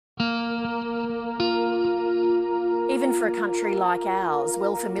Even for a country like ours,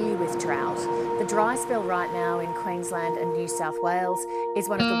 well familiar with drought, the dry spell right now in Queensland and New South Wales is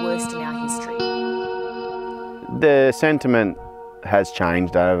one of the worst in our history. The sentiment has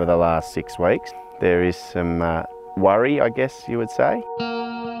changed over the last 6 weeks. There is some worry, I guess you would say.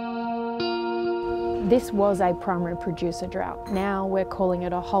 This was a primary producer drought. Now we're calling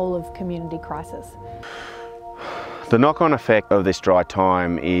it a whole of community crisis. The knock-on effect of this dry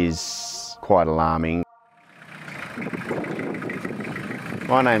time is quite alarming.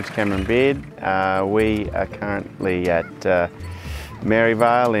 My name's Cameron Beard. We are currently at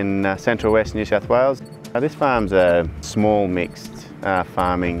Maryvale in central west New South Wales. This farm's a small mixed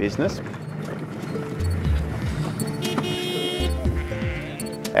farming business.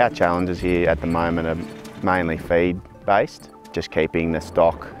 Our challenges here at the moment are mainly feed based, just keeping the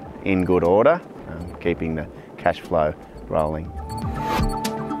stock in good order, keeping the cash flow rolling.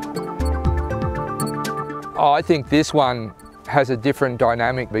 I think this one has a different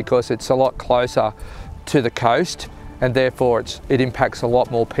dynamic because it's a lot closer to the coast, and therefore it impacts a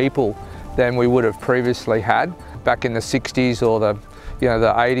lot more people than we would have previously had back in the 60s or the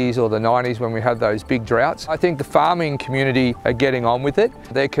 80s or the 90s when we had those big droughts. I think the farming community are getting on with it.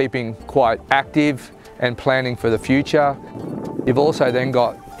 They're keeping quite active and planning for the future. You've also then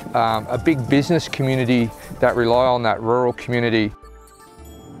got a big business community that rely on that rural community.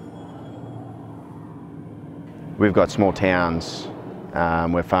 We've got small towns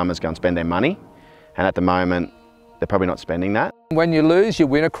where farmers go and spend their money, and at the moment they're probably not spending that. When you lose your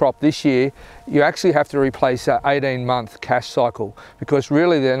winter crop this year, you actually have to replace that 18-month cash cycle, because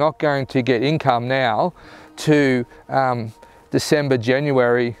really they're not going to get income now to December,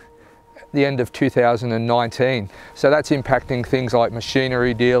 January, the end of 2019. So that's impacting things like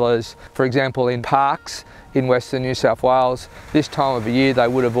machinery dealers. For example, in parks in Western New South Wales, this time of the year they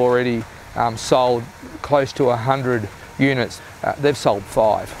would have already sold close to 100 units. They've sold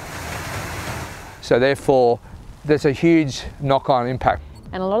 5. So therefore, there's a huge knock-on impact.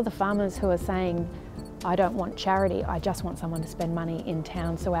 And a lot of the farmers who are saying, I don't want charity, I just want someone to spend money in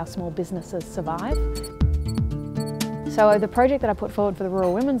town so our small businesses survive. So the project that I put forward for the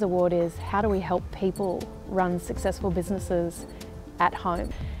Rural Women's Award is, how do we help people run successful businesses at home?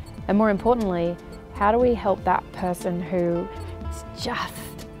 And more importantly, how do we help that person who is just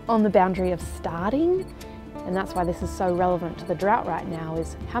on the boundary of starting? And that's why this is so relevant to the drought right now,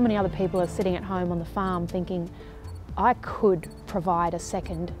 is how many other people are sitting at home on the farm thinking, I could provide a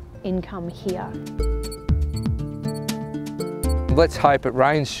second income here. Let's hope it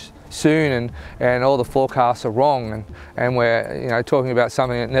rains soon and all the forecasts are wrong and we're talking about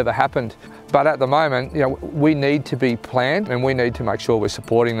something that never happened. But at the moment, we need to be planned and we need to make sure we're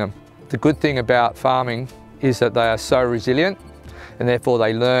supporting them. The good thing about farming is that they are so resilient and therefore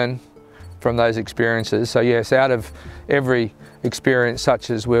they learn from those experiences. So yes, out of every experience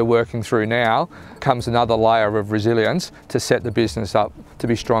such as we're working through now comes another layer of resilience to set the business up to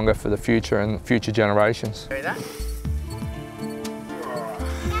be stronger for the future and future generations.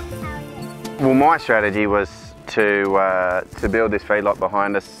 Well, my strategy was to build this feedlot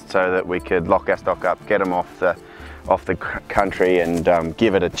behind us so that we could lock our stock up, get them off the country and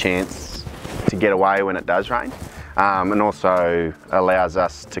give it a chance to get away when it does rain. And also allows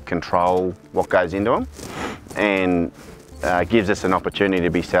us to control what goes into them and gives us an opportunity to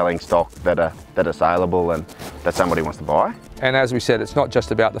be selling stock that are saleable and that somebody wants to buy. And as we said, it's not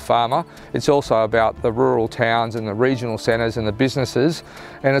just about the farmer, it's also about the rural towns and the regional centres and the businesses,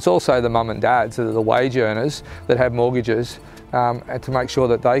 and it's also the mum and dads that are the wage earners that have mortgages, and to make sure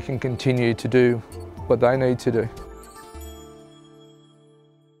that they can continue to do what they need to do.